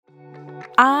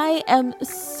I am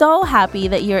so happy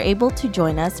that you're able to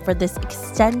join us for this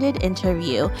extended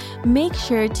interview. Make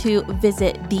sure to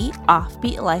visit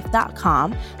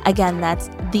theoffbeatlife.com. Again, that's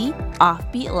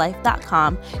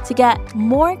theoffbeatlife.com to get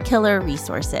more killer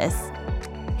resources.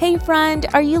 Hey friend,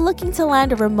 are you looking to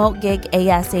land a remote gig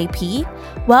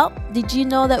ASAP? Well, did you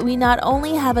know that we not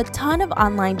only have a ton of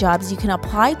online jobs you can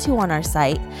apply to on our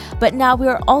site, but now we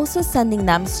are also sending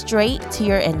them straight to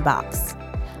your inbox.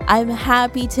 I'm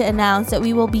happy to announce that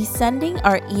we will be sending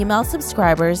our email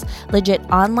subscribers legit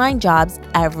online jobs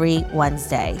every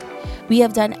Wednesday. We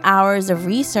have done hours of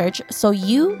research so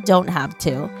you don't have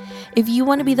to. If you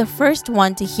want to be the first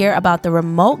one to hear about the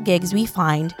remote gigs we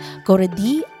find, go to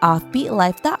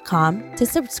theoffbeatlife.com to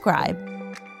subscribe.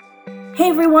 Hey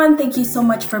everyone, thank you so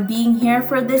much for being here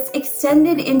for this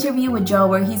extended interview with Joe,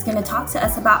 where he's going to talk to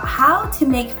us about how to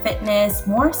make fitness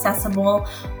more accessible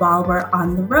while we're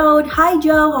on the road. Hi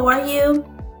Joe, how are you?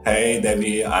 Hey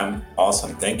Debbie, I'm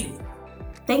awesome, thank you.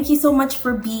 Thank you so much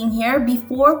for being here.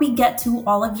 Before we get to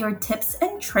all of your tips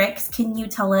and tricks, can you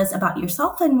tell us about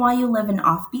yourself and why you live an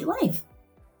offbeat life?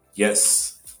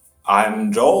 Yes,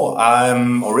 I'm Joe.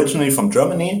 I'm originally from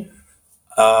Germany.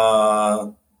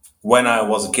 When I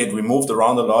was a kid, we moved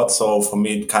around a lot. So for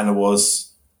me, it kind of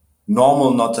was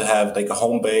normal not to have like a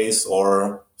home base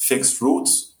or fixed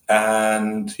roots.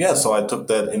 And yeah, so I took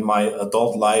that in my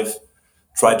adult life,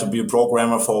 tried to be a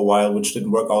programmer for a while, which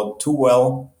didn't work out too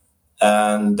well.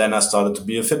 And then I started to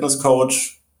be a fitness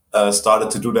coach, started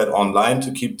to do that online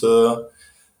to keep the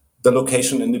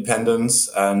location independence.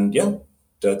 And yeah,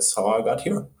 that's how I got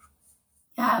here.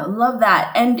 Yeah, I love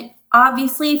that. And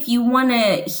obviously, if you want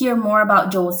to hear more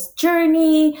about Joel's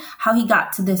journey, how he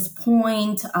got to this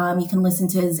point, you can listen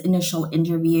to his initial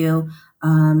interview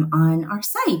on our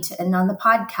site and on the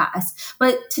podcast.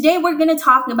 But today we're going to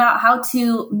talk about how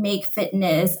to make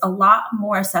fitness a lot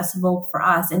more accessible for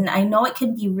us. And I know it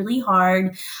can be really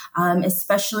hard,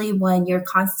 especially when you're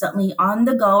constantly on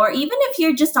the go, or even if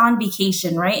you're just on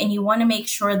vacation, right? And you want to make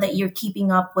sure that you're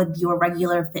keeping up with your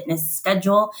regular fitness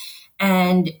schedule,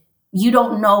 and you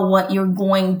don't know what you're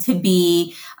going to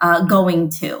be going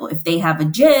to, if they have a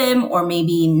gym or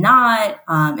maybe not,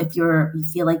 if you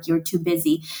feel like you're too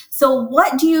busy. So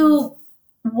what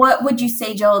would you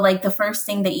say, Joe, like the first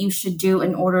thing that you should do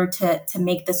in order to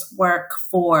make this work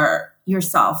for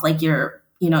yourself? Like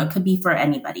it could be for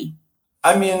anybody.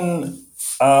 I mean,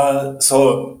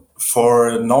 so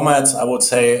for nomads, I would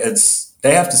say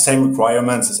they have the same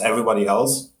requirements as everybody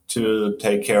else to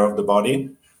take care of the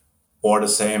body. Or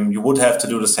you would have to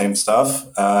do the same stuff.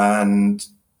 And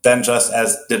then just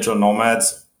as digital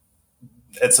nomads,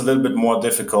 it's a little bit more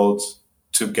difficult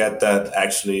to get that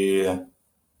actually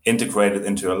integrated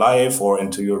into your life or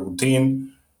into your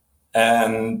routine.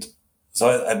 And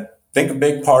so I think a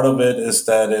big part of it is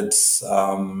that it's,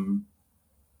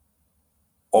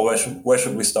 where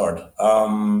should we start?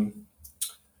 When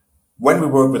we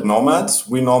work with nomads,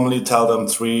 we normally tell them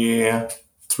three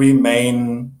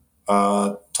main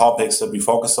topics that we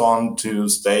focus on to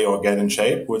stay or get in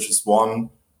shape, which is one,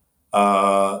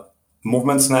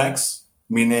 movement snacks,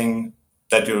 meaning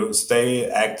that you stay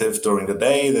active during the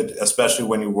day, that especially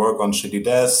when you work on shitty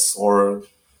desks or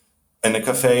in a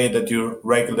cafe, that you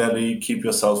regularly keep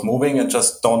yourself moving and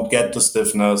just don't get the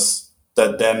stiffness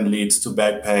that then leads to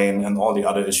back pain and all the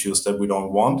other issues that we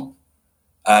don't want.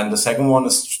 And the second one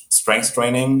is strength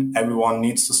training. Everyone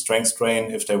needs to strength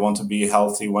train if they want to be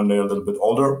healthy when they're a little bit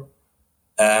older.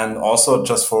 And also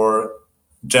just for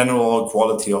general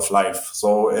quality of life.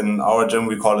 So in our gym,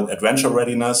 we call it adventure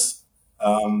readiness.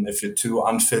 If you're too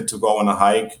unfit to go on a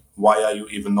hike, why are you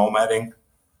even nomading?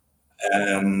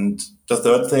 And the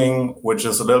third thing, which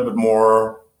is a little bit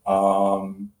more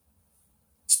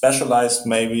specialized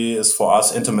maybe, is for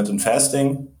us intermittent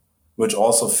fasting, which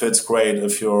also fits great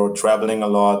if you're traveling a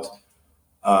lot.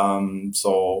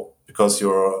 So because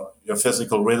your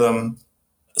physical rhythm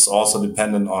is also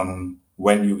dependent on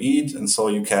when you eat, and so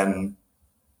you can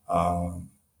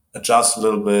adjust a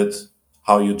little bit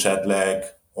how you jet lag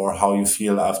or how you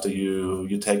feel after you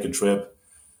take a trip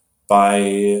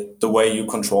by the way you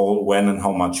control when and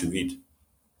how much you eat.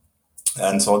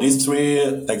 And so these three,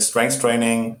 like strength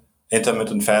training,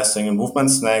 intermittent fasting, and movement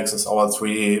snacks, is our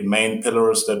three main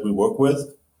pillars that we work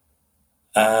with.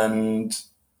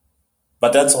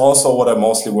 But that's also what I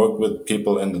mostly work with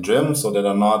people in the gym, so that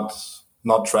are not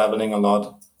traveling a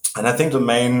lot. And I think the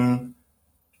main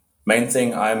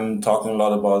thing I'm talking a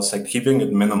lot about is like keeping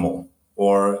it minimal,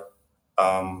 or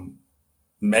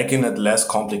making it less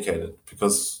complicated,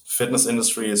 because fitness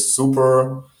industry is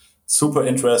super, super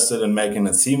interested in making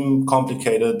it seem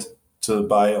complicated to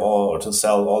buy or to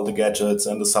sell all the gadgets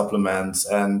and the supplements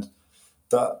and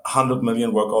the 100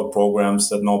 million workout programs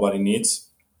that nobody needs.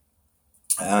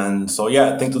 And so,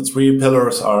 yeah, I think the three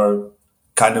pillars are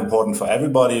kind of important for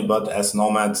everybody, but as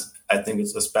nomads, I think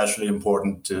it's especially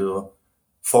important to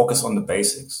focus on the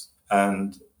basics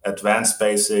and advanced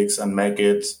basics and make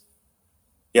it,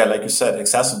 yeah, like you said,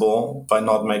 accessible by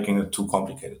not making it too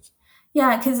complicated.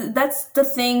 Yeah, because that's the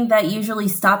thing that usually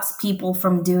stops people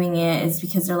from doing it is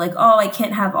because they're like, oh, I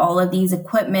can't have all of these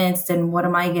equipments, then what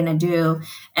am I going to do?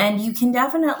 And you can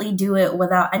definitely do it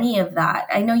without any of that.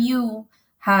 I know you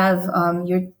have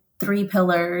your three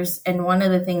pillars, and one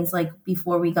of the things, like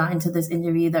before we got into this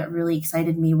interview, that really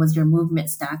excited me was your movement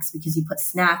snacks because you put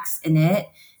snacks in it.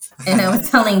 And I was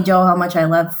telling Joe how much I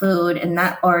love food, and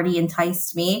that already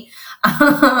enticed me.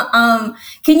 Can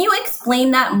you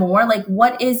explain that more? Like,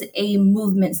 what is a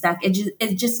movement stack?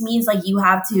 It just means like you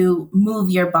have to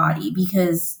move your body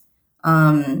because,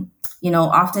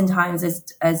 oftentimes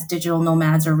as digital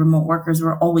nomads or remote workers,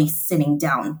 we're always sitting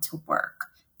down to work.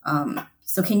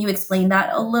 So can you explain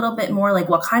that a little bit more? Like,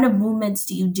 what kind of movements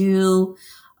do you do,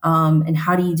 and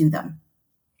how do you do them?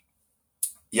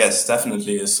 Yes,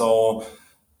 definitely. So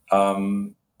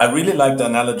I really like the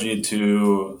analogy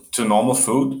to normal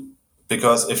food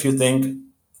because if you think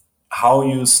how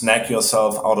you snack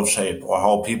yourself out of shape or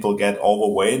how people get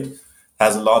overweight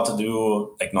has a lot to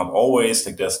do, like not always,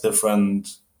 like there's different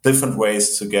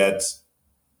ways to get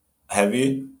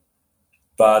heavy,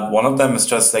 but one of them is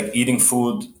just like eating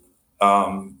food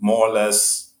more or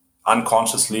less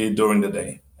unconsciously during the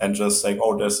day and just like,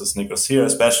 oh, there's a Snickers here.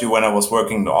 Especially when I was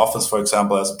working in the office, for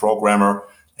example, as a programmer,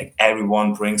 like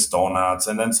everyone brings donuts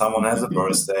and then someone has a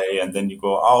birthday and then you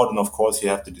go out and of course you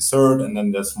have the dessert and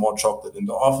then there's more chocolate in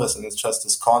the office and it's just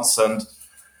this constant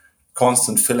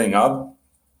filling up.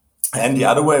 And the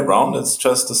other way around, it's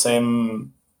just the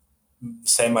same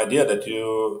idea that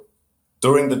you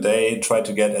during the day try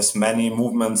to get as many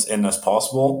movements in as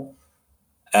possible.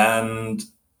 And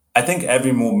I think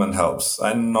every movement helps.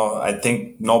 I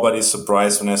think nobody's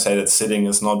surprised when I say that sitting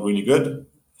is not really good.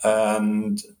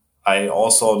 And I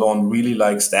also don't really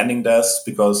like standing desks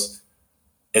because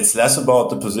it's less about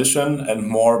the position and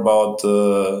more about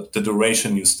the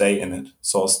duration you stay in it.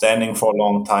 So standing for a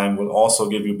long time will also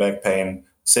give you back pain.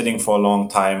 Sitting for a long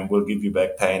time will give you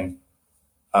back pain.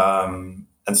 And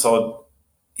so,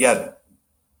 yeah,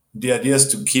 the idea is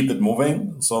to keep it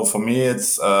moving. So for me,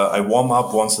 it's I warm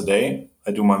up once a day.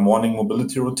 I do my morning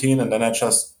mobility routine, and then I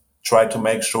just try to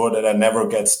make sure that I never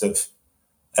get stiff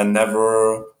and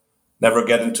never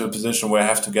get into a position where I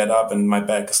have to get up and my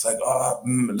back is like a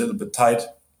little bit tight.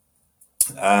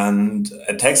 And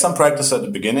it takes some practice at the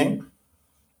beginning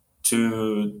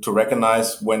to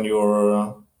recognize when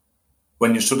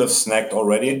you should have snacked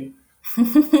already.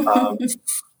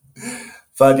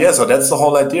 But yeah, so that's the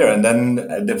whole idea. And then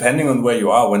depending on where you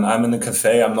are, when I'm in a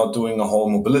cafe, I'm not doing a whole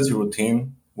mobility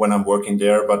routine when I'm working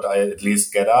there, but I at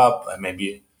least get up and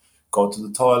maybe go to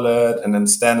the toilet and then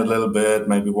stand a little bit,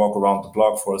 maybe walk around the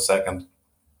block for a second.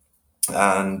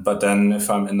 But then if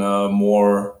I'm in a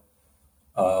more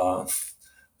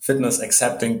fitness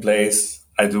accepting place,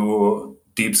 I do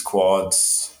deep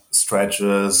squats,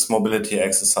 stretches, mobility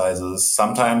exercises.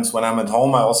 Sometimes when I'm at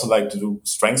home, I also like to do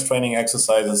strength training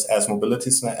exercises as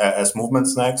as movement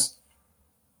snacks,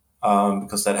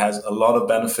 because that has a lot of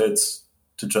benefits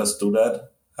to just do that.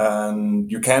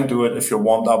 And you can do it if you're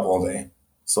warmed up all day.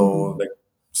 So like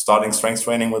starting strength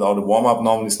training without a warm up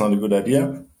normally is not a good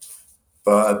idea.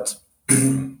 But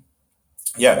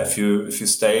yeah, if you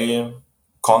stay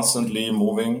constantly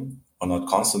moving, or not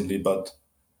constantly, but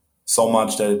so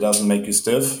much that it doesn't make you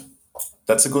stiff,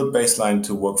 that's a good baseline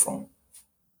to work from.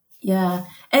 Yeah.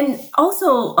 And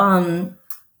also,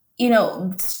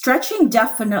 stretching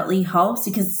definitely helps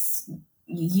because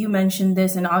you mentioned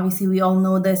this, and obviously we all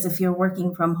know this if you're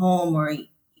working from home or,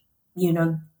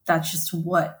 that's just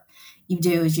what you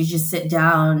do is you just sit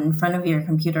down in front of your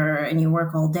computer and you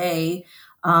work all day.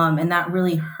 And that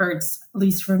really hurts, at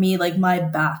least for me, like my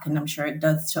back, and I'm sure it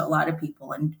does to a lot of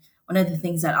people. And one of the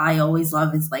things that I always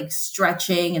love is like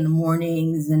stretching in the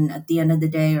mornings and at the end of the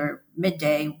day or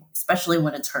midday, especially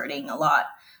when it's hurting a lot.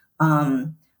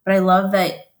 But I love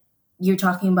that you're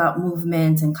talking about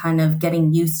movement and kind of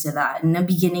getting used to that. In the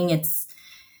beginning,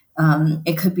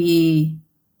 it could be,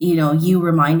 you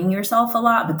reminding yourself a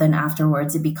lot, but then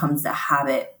afterwards it becomes a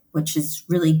habit, which is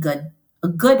really good, a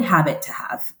good habit to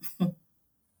have.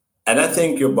 And I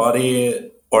think your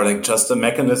body, or like just the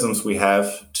mechanisms we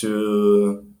have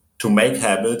to make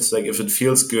habits, like if it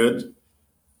feels good,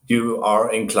 you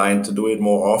are inclined to do it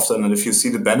more often. And if you see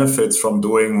the benefits from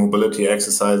doing mobility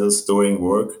exercises during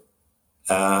work,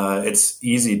 it's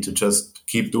easy to just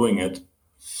keep doing it.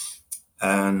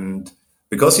 And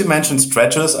Because you mentioned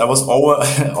stretches, I was over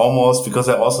almost because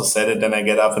I also said it. Then I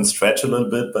get up and stretch a little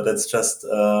bit, but it's just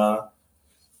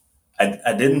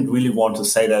I didn't really want to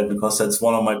say that because that's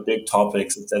one of my big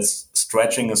topics. That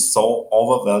stretching is so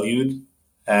overvalued,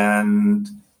 and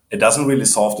it doesn't really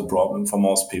solve the problem for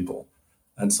most people.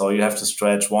 And so you have to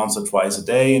stretch once or twice a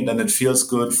day, and then it feels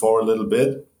good for a little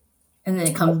bit. And then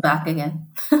it comes back again.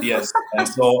 Yes, and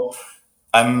so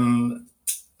I'm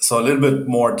so a little bit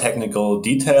more technical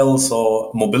detail.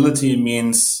 So mobility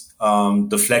means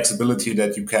the flexibility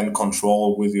that you can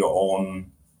control with your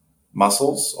own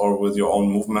muscles or with your own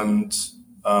movement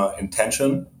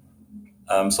intention.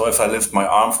 So if I lift my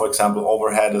arm, for example,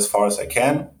 overhead as far as I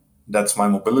can, that's my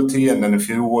mobility. And then if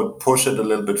you would push it a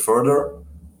little bit further,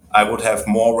 I would have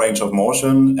more range of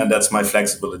motion, and that's my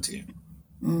flexibility.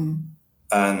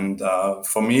 And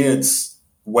for me, it's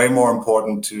way more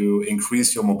important to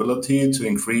increase your mobility, to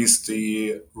increase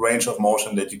the range of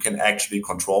motion that you can actually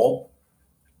control.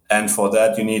 And for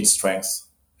that, you need strength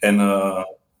in a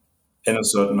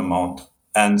certain amount.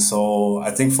 And so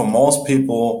I think for most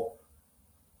people,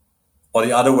 or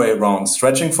the other way around,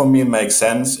 stretching for me makes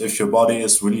sense if your body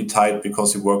is really tight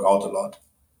because you work out a lot.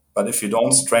 But if you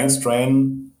don't strength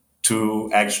train to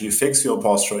actually fix your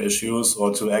posture issues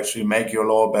or to actually make your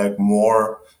lower back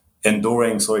more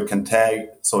enduring so it can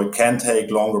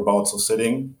take longer bouts of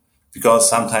sitting, because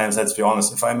sometimes, let's be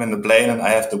honest, if I'm in the plane and I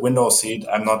have the window seat,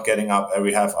 I'm not getting up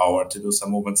every half hour to do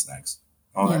some movement snacks.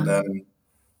 Yeah. And then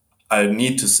I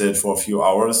need to sit for a few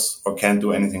hours or can't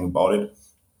do anything about it.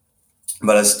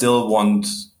 But I still want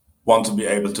to be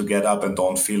able to get up and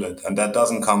don't feel it. And that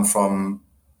doesn't come from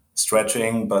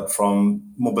stretching, but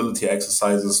from mobility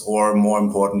exercises, or more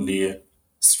importantly,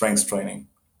 strength training.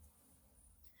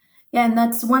 Yeah, and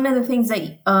that's one of the things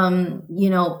that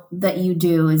that you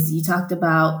do is you talked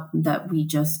about that we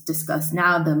just discussed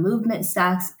now, the movement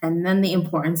stacks, and then the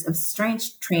importance of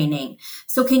strength training.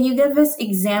 So can you give us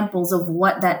examples of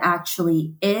what that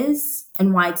actually is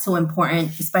and why it's so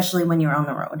important, especially when you're on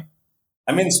the road?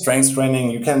 I mean, strength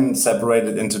training, you can separate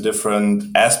it into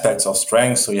different aspects of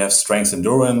strength. So you have strength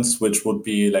endurance, which would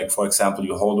be like, for example,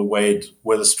 you hold a weight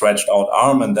with a stretched out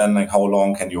arm, and then like how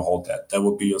long can you hold that? That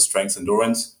would be your strength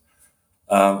endurance.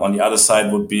 On the other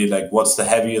side would be like, what's the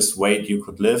heaviest weight you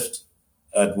could lift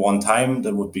at one time?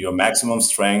 That would be your maximum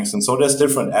strength. And so there's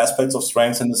different aspects of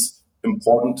strength, and it's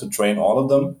important to train all of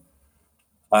them.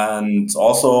 And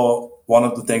also one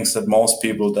of the things that most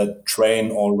people that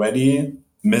train already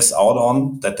miss out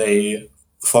on, that they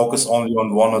focus only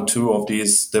on one or two of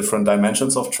these different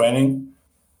dimensions of training.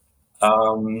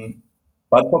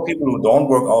 But for people who don't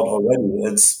work out already,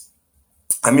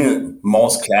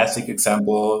 most classic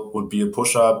example would be a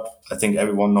push-up. I think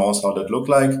everyone knows how that looks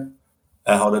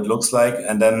like.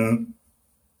 And then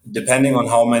depending on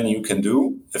how many you can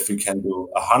do, if you can do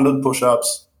 100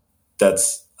 push-ups,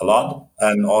 that's a lot.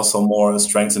 And also more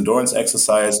strength endurance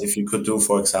exercise. If you could do,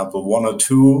 for example, one or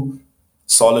two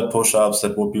solid push-ups,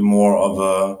 that would be more of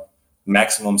a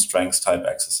maximum strength type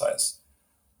exercise.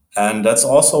 And that's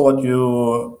also what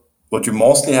you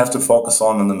mostly have to focus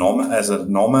on in the nomad, as a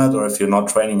nomad, or if you're not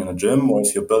training in a gym, or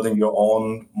if you're building your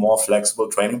own more flexible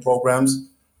training programs,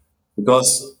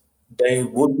 because they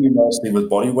would be mostly with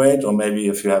body weight, or maybe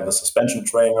if you have a suspension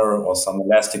trainer or some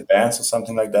elastic bands or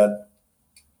something like that.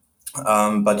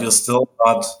 But you're still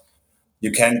not,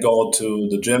 you can't go to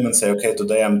the gym and say, okay,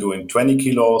 today I'm doing 20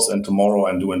 kilos and tomorrow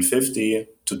I'm doing 50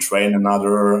 to train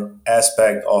another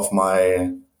aspect of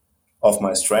my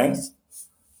strength.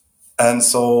 And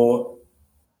so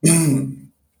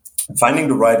finding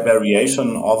the right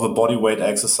variation of a body weight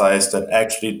exercise that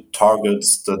actually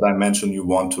targets the dimension you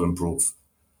want to improve.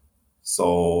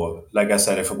 So, like I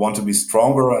said, if I want to be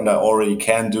stronger and I already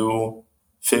can do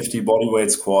 50 body weight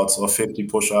squats or 50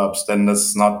 push-ups, then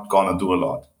that's not going to do a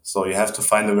lot. So you have to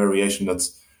find a variation that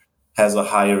has a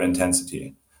higher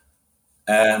intensity.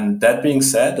 And that being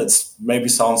said, it's maybe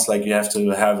sounds like you have to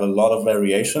have a lot of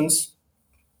variations,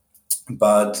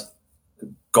 but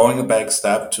going a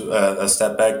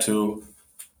step back to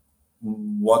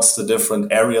what's the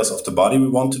different areas of the body we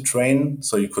want to train.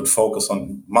 So you could focus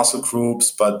on muscle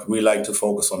groups, but we like to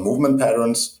focus on movement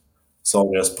patterns. So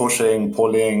there's pushing,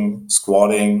 pulling,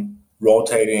 squatting,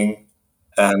 rotating,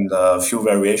 and a few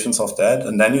variations of that.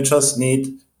 And then you just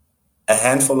need a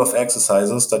handful of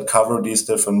exercises that cover these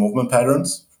different movement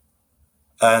patterns.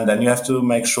 And then you have to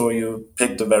make sure you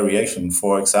pick the variation.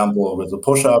 For example, with a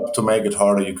push-up, to make it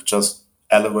harder, you could just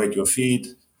elevate your feet,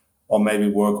 or maybe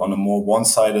work on a more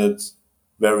one-sided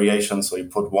variation. So you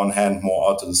put one hand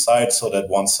more out to the side so that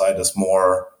one side is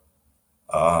more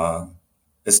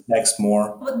is taxed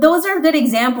more. Those are good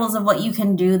examples of what you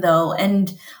can do, though.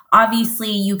 And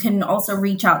obviously, you can also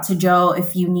reach out to Joe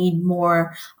if you need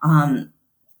more,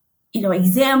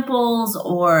 examples.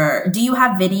 Or do you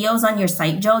have videos on your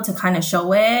site, Joe, to kind of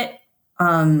show it?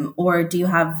 Or do you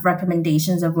have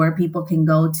recommendations of where people can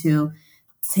go to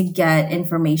get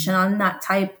information on that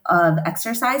type of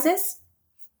exercises?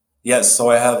 Yes, so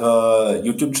I have a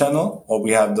YouTube channel, or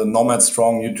we have the Nomad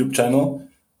Strong YouTube channel.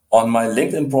 On my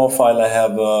LinkedIn profile, I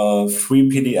have a free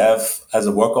PDF as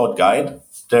a workout guide.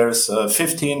 There's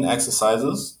 15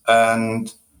 exercises,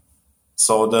 and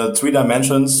so the 3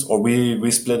 dimensions, or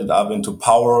we split it up into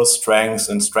power, strength,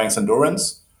 and strength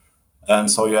endurance. And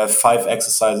so you have 5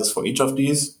 exercises for each of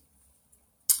these,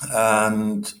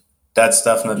 and that's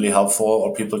definitely helpful,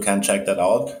 or people can check that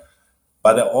out.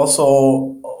 But I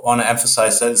also want to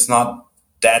emphasize that it's not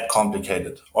that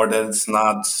complicated, or that it's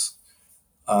not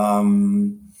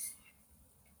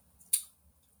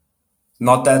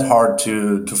that hard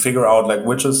to figure out, like,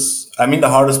 which is, I mean, the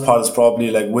hardest part is probably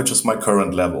like, which is my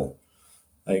current level.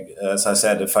 Like, as I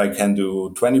said, if I can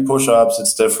do 20 push-ups,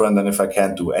 it's different than if I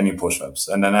can't do any push-ups.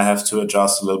 And then I have to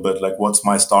adjust a little bit, like, what's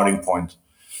my starting point?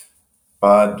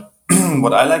 But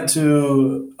what I like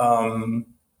to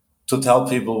tell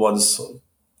people, what is,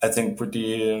 I think,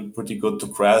 pretty good to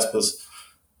grasp, is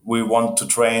we want to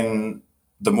train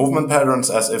the movement patterns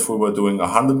as if we were doing a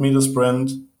 100-meter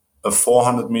sprint, a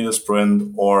 400-meter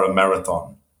sprint, or a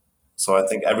marathon. So I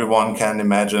think everyone can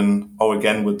imagine,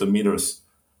 again, with the meters.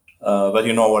 But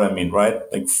you know what I mean, right?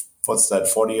 Like, what's that,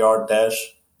 40-yard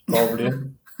dash, probably?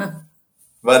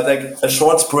 But like a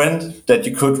short sprint that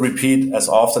you could repeat as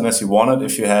often as you wanted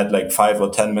if you had like 5 or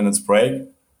 10 minutes break.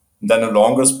 Then a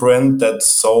longer sprint that's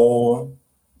so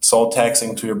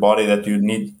taxing to your body that you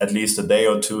need at least a day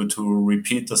or two to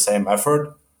repeat the same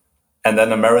effort. And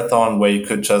then a marathon where you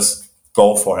could just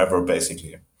go forever,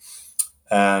 basically.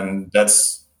 And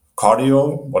that's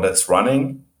cardio, or that's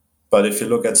running. But if you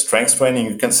look at strength training,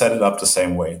 you can set it up the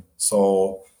same way.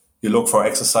 So you look for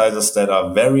exercises that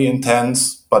are very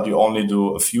intense, but you only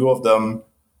do a few of them,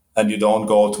 and you don't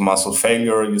go to muscle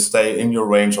failure. You stay in your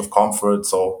range of comfort.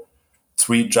 So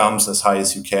 3 jumps as high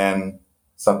as you can,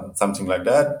 something like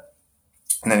that.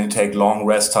 And then you take long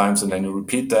rest times, and then you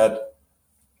repeat that.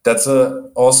 That's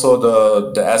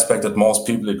also the aspect that most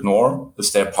people ignore,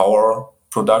 is their power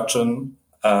production.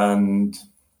 And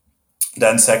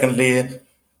then secondly,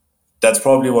 that's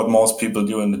probably what most people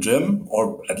do in the gym,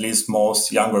 or at least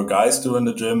most younger guys do in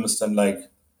the gym, is then like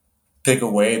pick a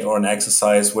weight or an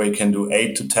exercise where you can do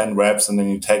 8 to 10 reps, and then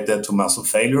you take that to muscle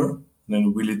failure, and then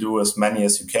you really do as many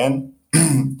as you can.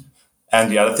 And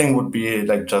the other thing would be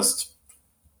like just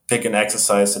pick an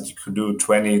exercise that you could do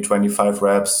 20, 25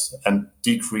 reps and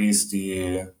decrease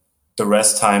the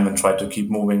rest time and try to keep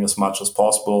moving as much as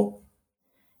possible.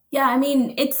 Yeah, I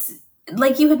mean, it's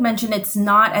like you had mentioned, it's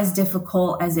not as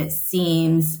difficult as it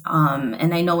seems.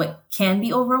 And I know it can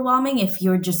be overwhelming if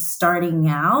you're just starting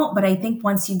out. But I think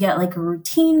once you get like a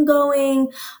routine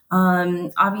going,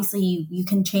 obviously you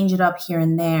can change it up here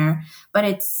and there. But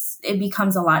it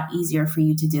becomes a lot easier for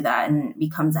you to do that, and it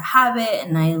becomes a habit.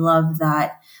 And I love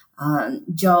that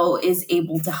Joe is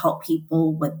able to help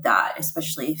people with that,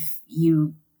 especially if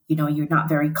you're not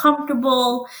very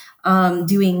comfortable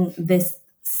doing this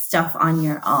stuff on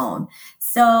your own.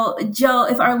 So, Joe,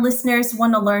 if our listeners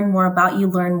want to learn more about you,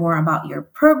 learn more about your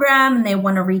program, and they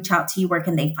want to reach out to you, where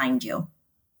can they find you?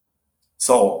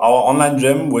 So our online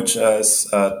gym, which is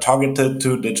targeted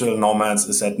to digital nomads,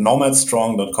 is at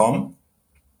nomadstrong.com.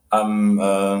 I'm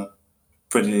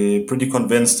pretty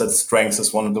convinced that strength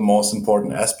is one of the most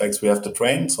important aspects we have to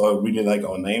train. So I really like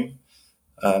our name,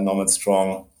 Nomad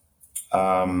Strong.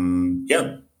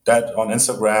 That on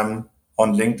Instagram,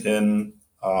 on LinkedIn,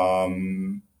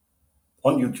 on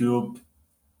YouTube.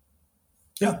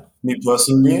 Yeah, me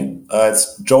personally,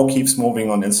 it's Joe Keeps Moving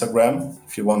on Instagram.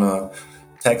 If you want to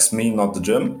text me, not the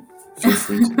gym, feel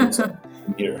free to do so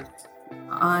here.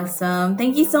 Awesome.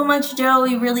 Thank you so much, Joe.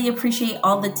 We really appreciate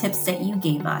all the tips that you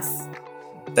gave us.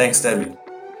 Thanks, Debbie.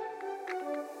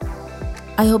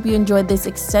 I hope you enjoyed this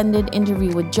extended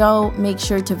interview with Joe. Make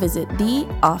sure to visit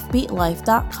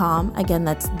theoffbeatlife.com. Again,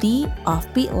 that's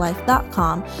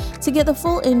theoffbeatlife.com to get the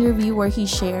full interview where he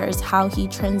shares how he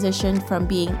transitioned from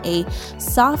being a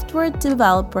software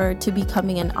developer to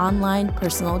becoming an online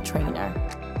personal trainer.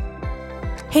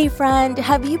 Hey friend,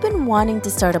 have you been wanting to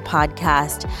start a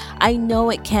podcast? I know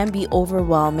it can be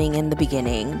overwhelming in the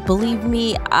beginning. Believe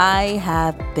me, I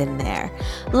have been there.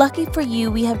 Lucky for you,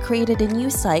 we have created a new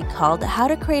site called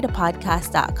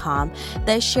howtocreateapodcast.com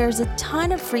that shares a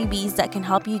ton of freebies that can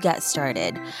help you get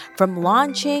started. From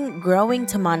launching, growing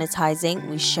to monetizing,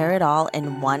 we share it all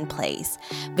in one place.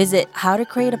 Visit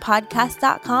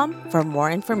howtocreateapodcast.com for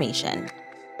more information.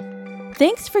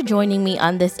 Thanks for joining me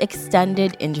on this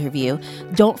extended interview.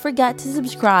 Don't forget to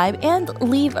subscribe and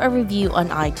leave a review on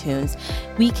iTunes.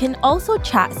 We can also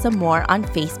chat some more on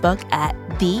Facebook at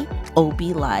The OB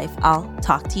Live. I'll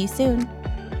talk to you soon.